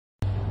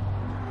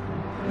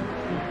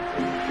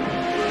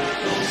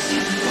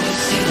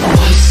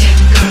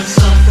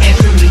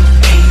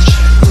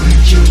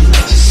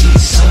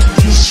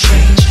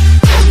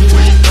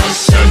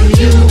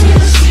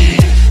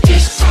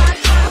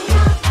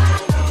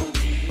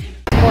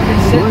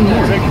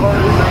Holy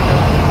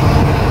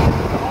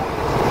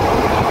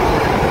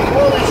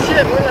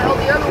shit, where the hell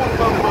did the other one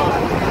come from?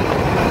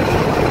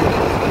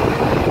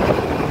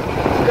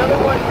 The other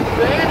one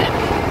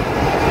vanished.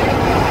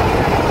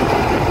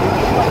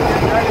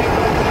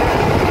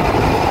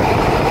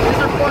 These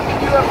are fucking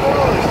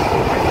UFOs.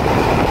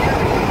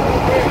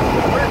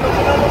 Where's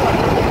another one?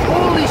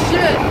 Holy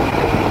shit!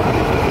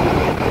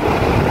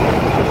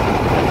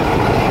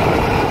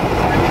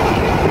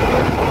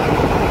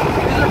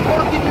 These are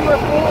fucking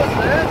UFOs,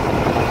 man.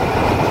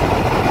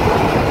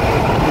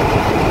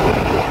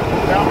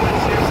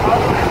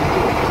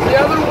 The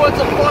other one's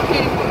a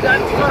fucking,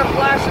 that's got a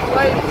flashing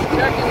light, it's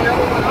checking the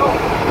other one out.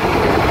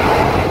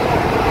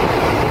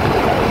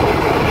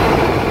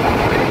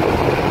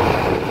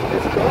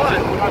 It's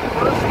gone.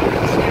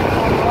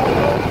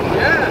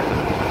 Yeah.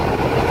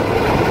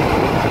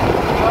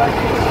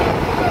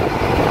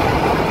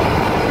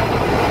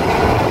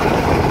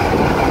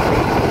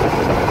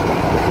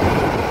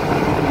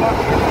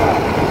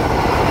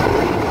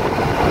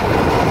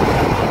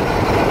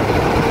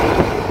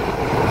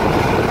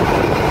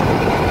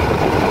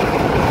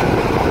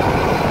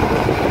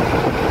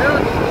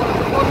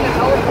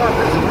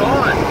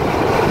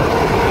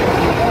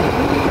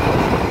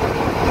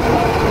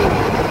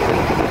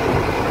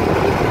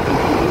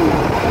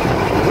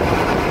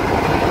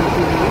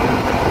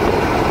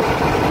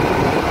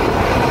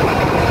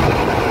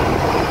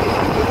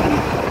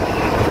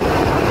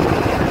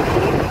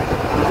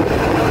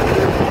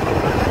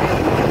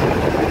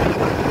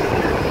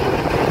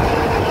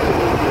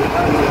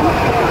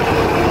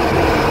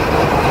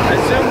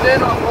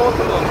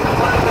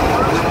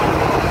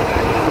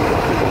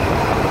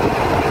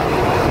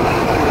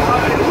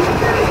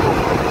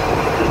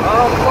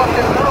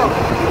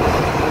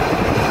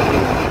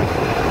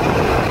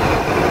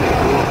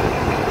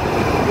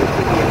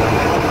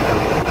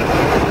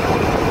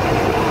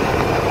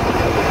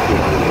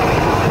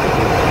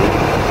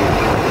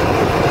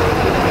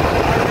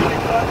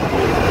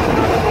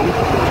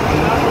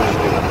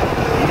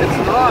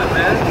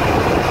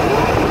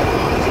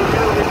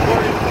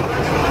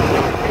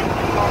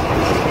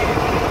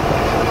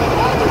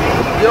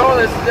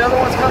 The other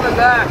one's coming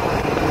back.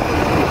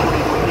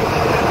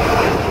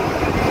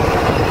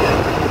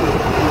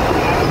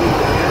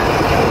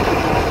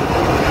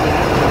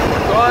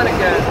 Gone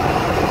again.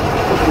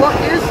 What the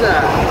fuck is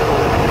that?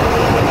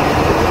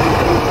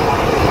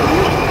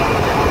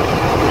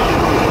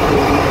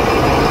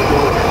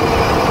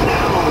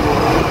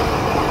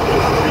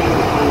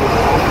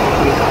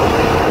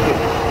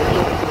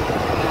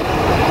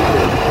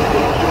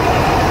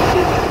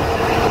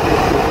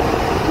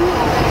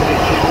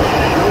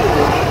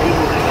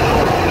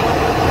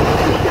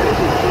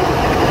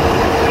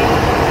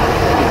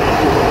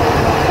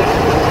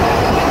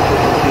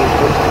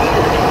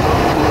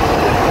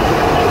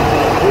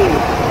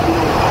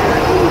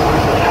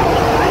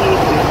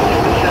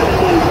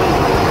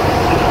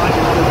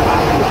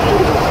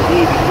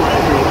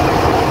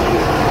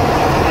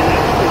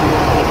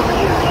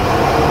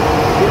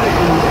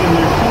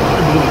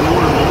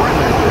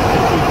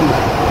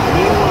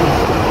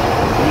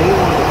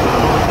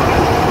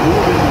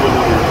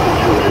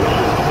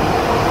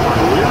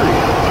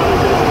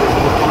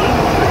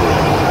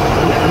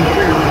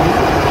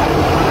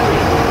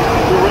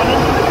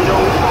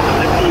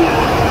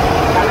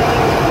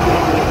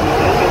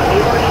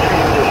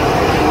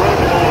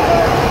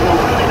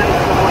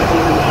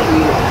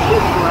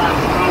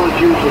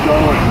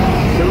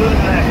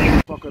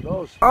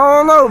 I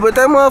don't know, but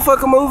that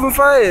motherfucker moving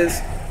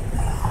fast.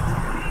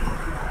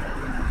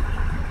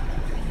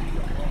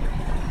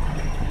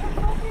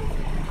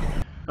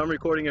 I'm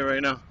recording it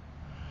right now.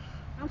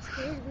 I'm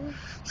scared, dude.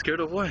 Scared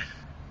of what?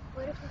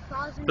 What if it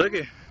falls in? Look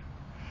it.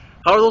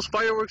 How are those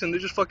fireworks and they're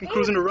just fucking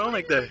cruising around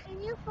like that?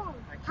 In your phone.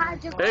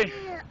 Hey.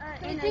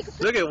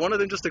 Look at one of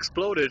them just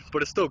exploded,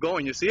 but it's still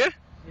going. You see it?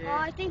 Yeah.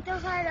 Oh, I think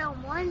those are the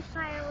one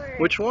fireworks.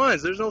 Which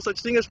ones? There's no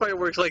such thing as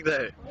fireworks like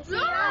that.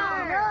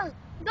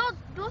 No,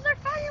 those are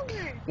fireworks.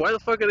 Why the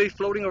fuck are they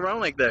floating around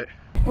like that?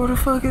 What the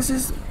fuck is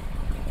this?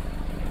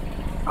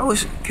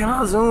 Can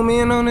I zoom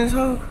in on this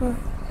whole fuck?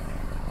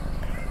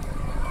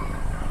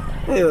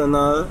 Hell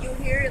no. You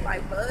hear it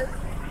like buzz?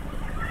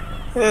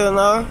 Hell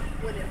no.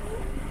 When it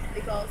moves,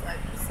 it goes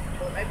like this.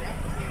 Well, maybe I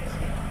can hear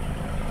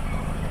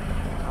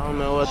it. I don't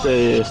know what that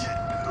is.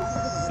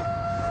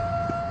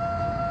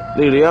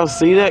 Dude, y'all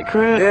see that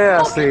crap?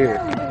 Yeah, I see it.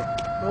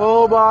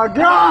 Oh my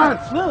God!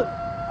 Look!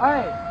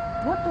 Alright,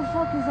 what the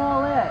fuck is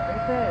all that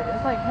right there?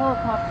 It's like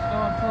helicopters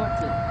going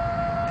towards it.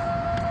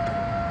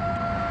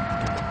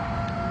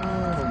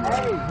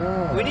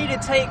 Hey, we need to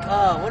take,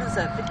 what is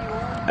that,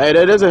 51? Hey,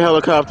 that is a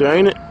helicopter,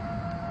 ain't it?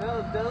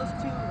 Those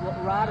two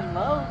riding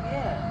low,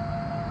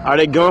 yeah. Are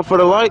they going for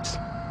the lights? I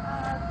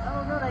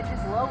don't know, they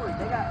just lowered.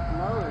 They got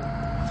lowered.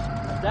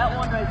 That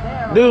one right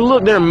there. Dude,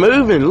 look, they're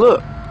moving,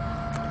 look.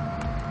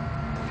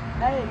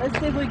 Hey, let's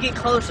see if we get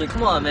closer.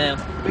 Come on, man.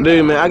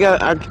 Dude, man,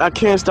 I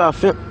can't stop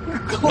filming.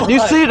 You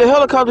see, the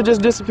helicopter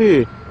just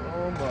disappeared.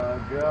 Oh my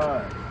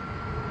God.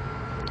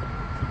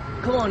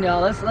 Come on,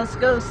 y'all. Let's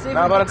go see.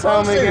 Now, if by we the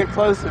time we closer. get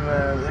closer,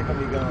 man, they're gonna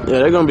be gone. Yeah,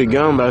 they're gonna be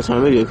gone by the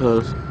time we get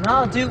close.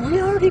 No, dude,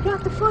 we already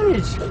got the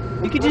footage.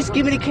 You could just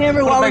give me the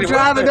camera while we're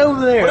driving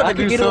over there. I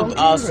could get it on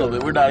camera. awesome,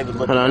 but we're not even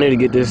looking. Hold on, I need to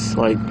get this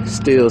like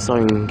still so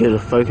I can get a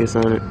focus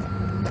on it.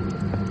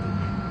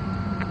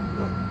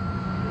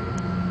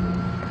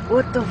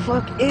 What the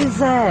fuck is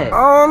that?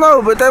 I don't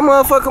know, but that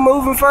motherfucker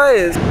moving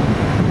fast.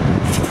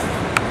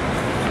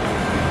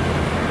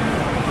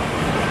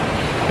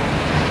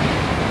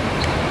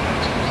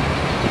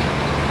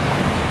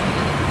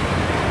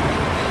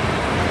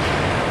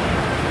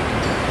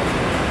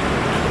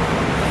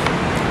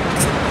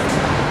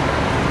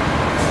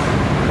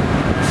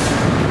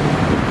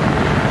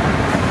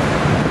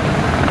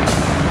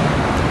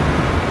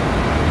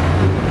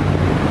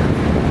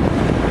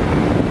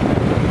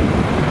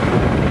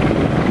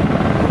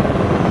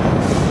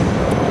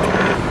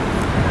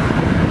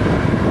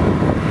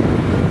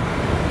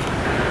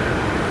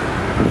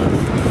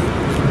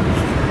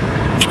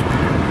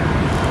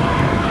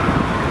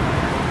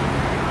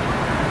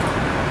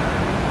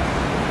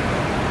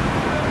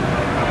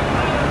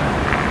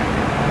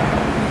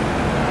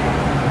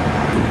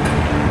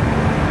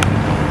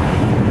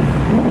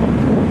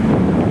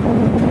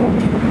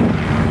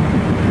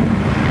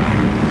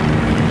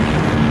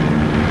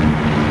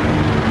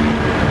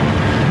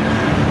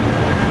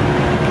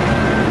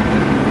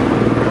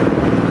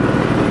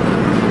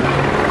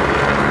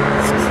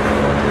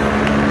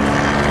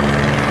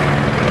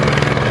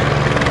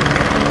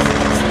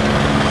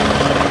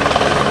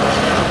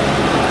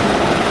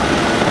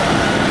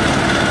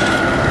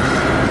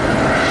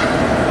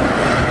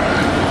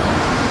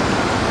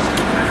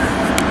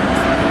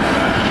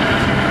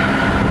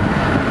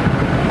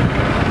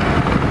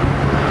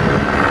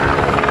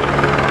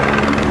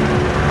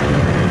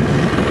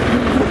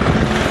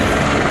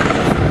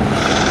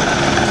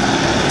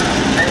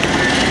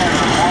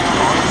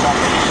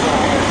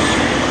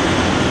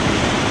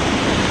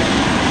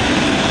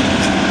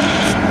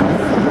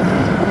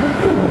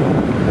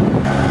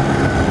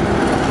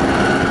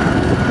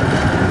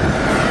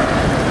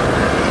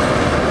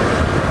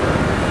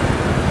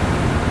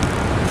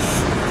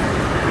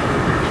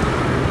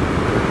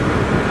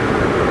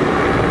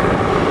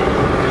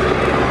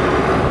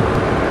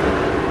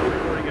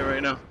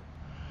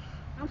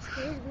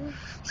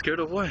 Scared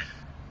of what?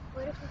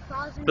 What if it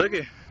falls in Look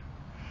it.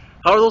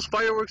 How are those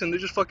fireworks and they're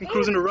just fucking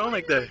cruising around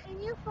like that?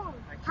 in your phone?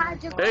 How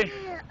just Hey.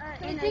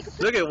 Look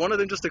Look at one of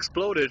them just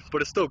exploded,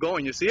 but it's still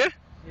going. You see it?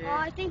 Oh,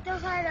 I think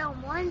those are the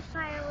one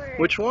fireworks.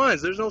 Which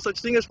ones? There's no such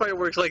thing as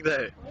fireworks like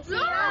that. Yes, they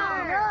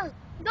are.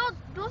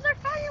 Those are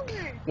fireworks.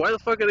 Why the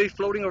fuck are they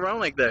floating around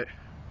like that?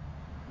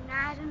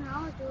 Nah, I don't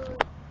know, dude.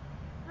 Look,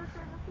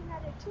 I'm looking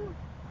at it too.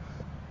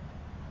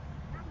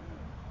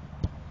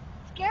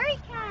 Scary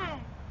cat.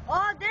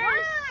 Oh, there's.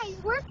 Why?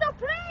 Where's the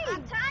plane?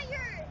 I'm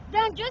tired.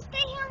 Then just stay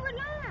here and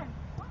relax.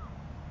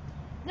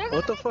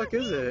 What the fuck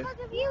is it?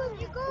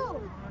 You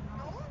go.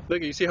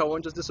 Look, you see how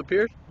one just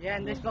disappeared? Yeah,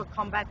 and this will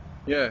come back.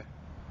 Yeah.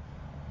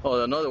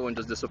 Oh, another one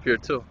just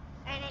disappeared too.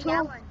 And then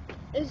that one.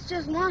 It's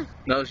just one.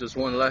 Now there's just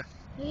one left.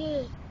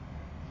 Yeah.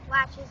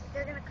 Watch this.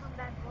 They're gonna come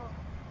back home.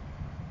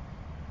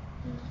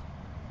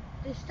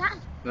 They stopped.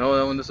 No,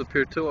 that one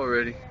disappeared too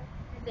already.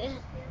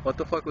 What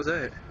the fuck was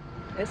that?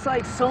 It's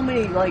like so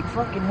many like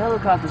fucking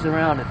helicopters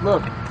around it.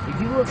 Look, if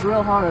you look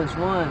real hard, there's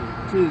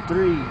 1, 2,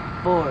 3,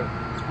 4.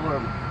 It's 4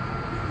 of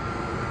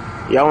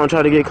them. Y'all wanna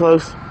try to get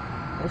close?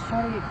 Let's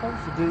try to get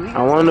closer, dude.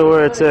 I wonder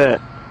where it's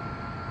at.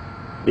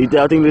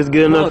 Y'all think this is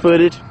good enough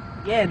footage?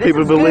 Yeah, this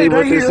People is believe good.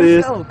 what Right this here.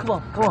 is? Let's go. Come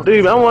on, come on.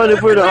 Dude, I wonder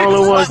if we're the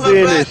only ones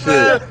seeing this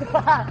shit.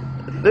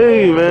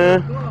 Dude,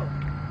 man.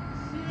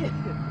 Shit.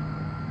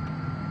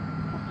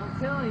 I'm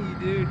telling you,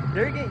 dude.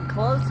 They're getting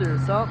closer or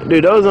something.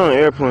 Dude, those on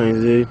airplanes,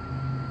 dude.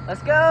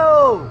 Let's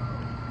go.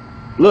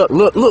 Look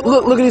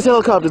at these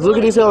helicopters. Look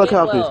at these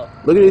helicopters.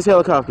 Look at these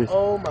helicopters.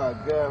 Oh my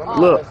god.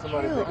 I'm Look.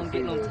 I'm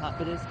getting on top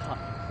of this car.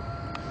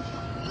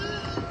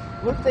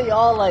 What if they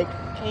all like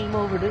came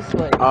over this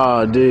way?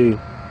 Oh, dude.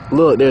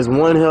 Look, there's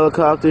one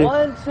helicopter.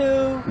 1,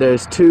 2.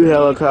 There's 2 3,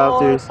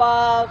 helicopters.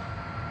 4, 5,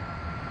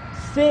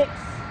 6.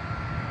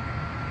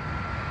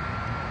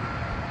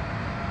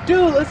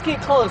 Dude, let's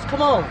get close.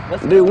 Come on.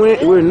 Let's Dude, go,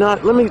 man. we're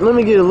not. Let me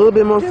get a little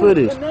bit more Dude,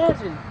 footage.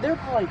 imagine. They're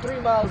probably 3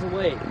 miles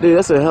away. Dude,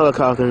 that's a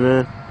helicopter,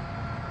 man.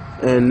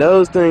 And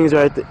those things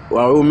right there.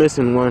 Well, we're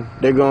missing one.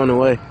 They're going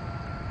away.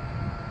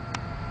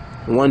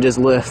 One just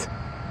left.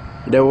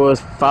 There was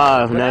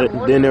 5. But Now that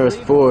one then there was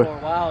leaving 4. for a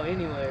while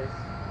anyways.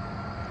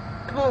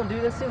 Come on,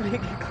 dude. Let's see if we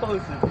can get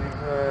closer, dude.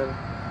 Man.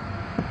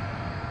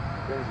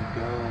 Things are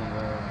gone,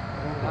 man.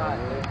 God,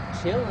 they're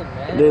chilling,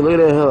 man. Dude, look at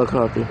that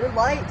helicopter. Their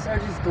lights are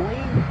just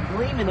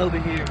gleaming over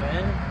here,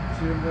 man.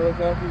 See them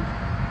helicopters?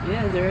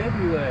 Yeah, they're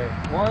everywhere.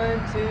 1,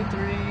 2,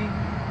 3.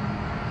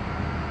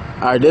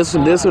 Alright, this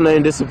one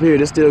ain't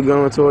disappeared. It's still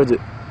going towards it.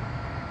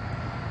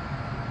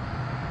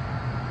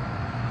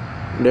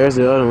 There's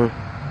the other one.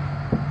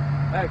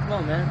 Alright, come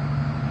on, man.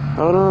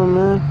 Hold on,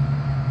 man.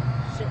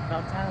 Shit,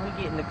 about time we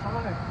get in the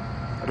car.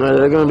 No,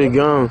 they're gonna be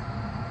gone.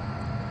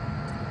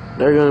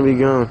 They're gonna be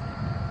gone.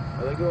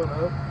 going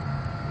up.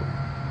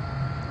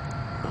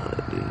 Oh,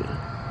 dude.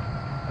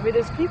 I mean,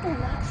 does people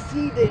not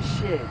see this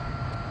shit?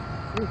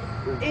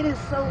 It is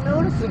so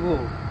noticeable.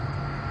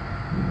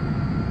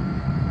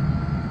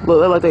 Look,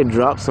 look like they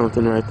dropped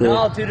something right there.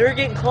 No, dude, they're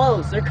getting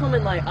close. They're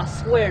coming like, I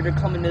swear they're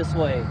coming this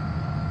way.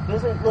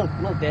 Listen, look,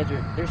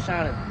 Dedrick, they're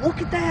shining.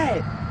 Look at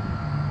that.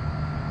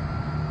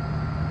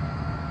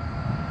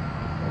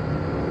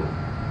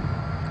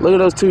 Look at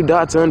those 2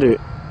 dots under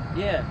it.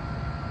 Yeah.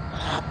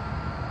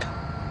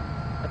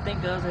 I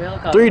think those are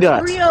helicopters. 3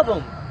 dots. 3 of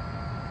them.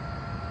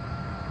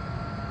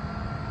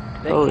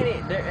 Oh.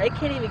 They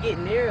can't even get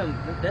near them.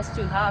 That's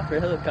too high for a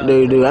helicopter.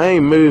 Dude, I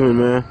ain't moving,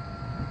 man.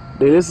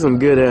 Dude, this is some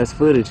good ass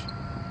footage.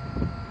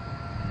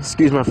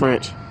 Excuse my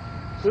French.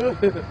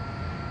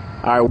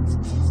 Alright.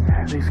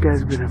 These guys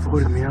have been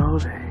avoiding me all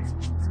day.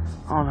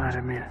 All night,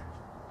 I mean.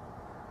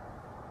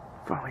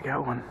 Finally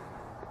got one.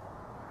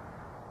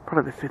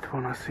 Probably the 5th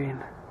one I've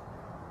seen.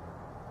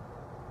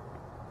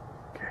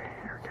 Okay,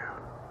 here we go.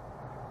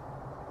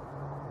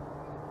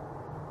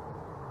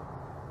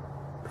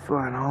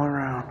 Flying all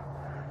around.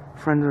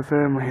 Friends and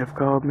family have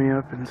called me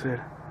up and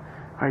said,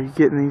 "Are you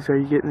getting these? Are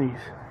you getting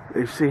these?"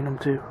 They've seen them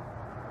too.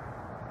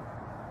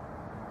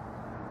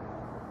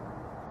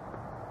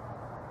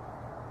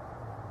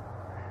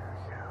 There we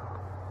go.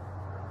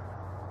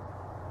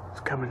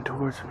 It's coming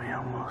towards me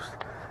almost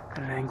at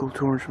an angle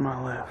towards my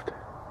left.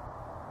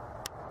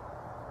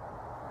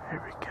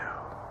 There we go.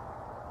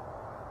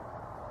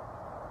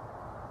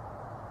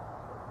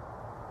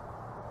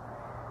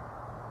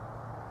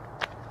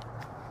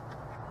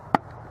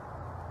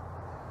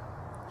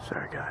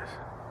 Sorry guys.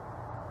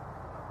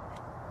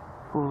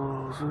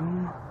 Full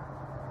zoom.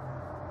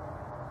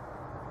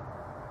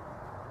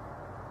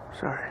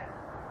 Sorry.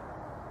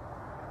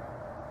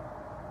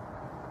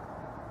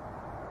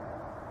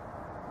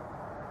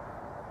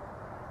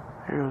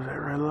 Here goes that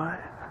red light.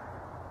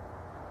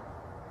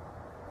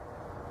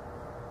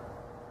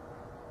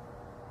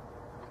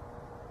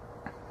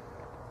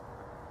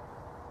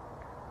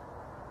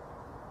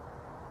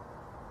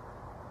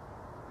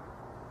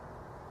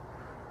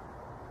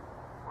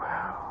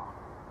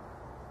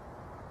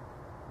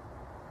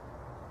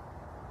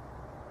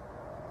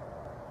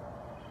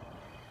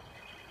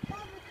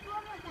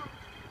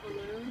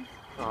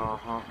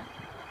 Uh-huh.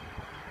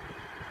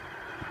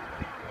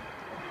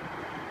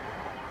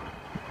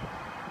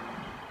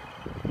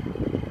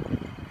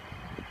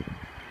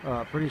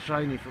 Pretty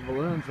shiny for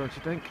balloons, don't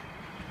you think?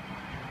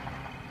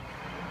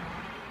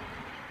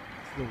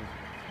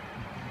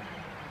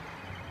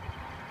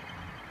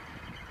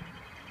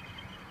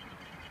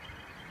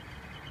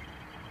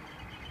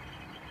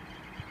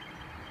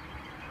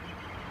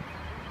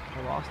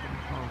 I lost them.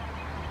 Oh.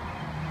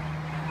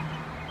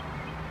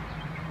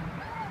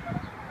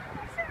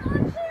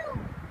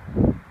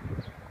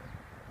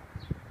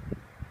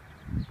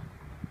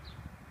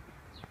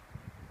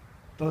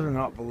 Those are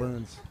not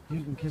balloons.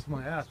 You can kiss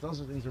my ass.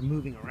 Those are things that are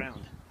moving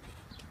around.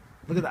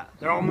 Look at that.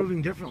 They're all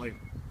moving differently.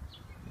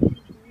 The one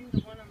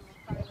on the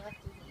far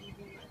left isn't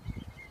moving much.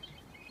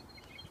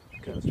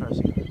 Okay, let's try to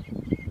see.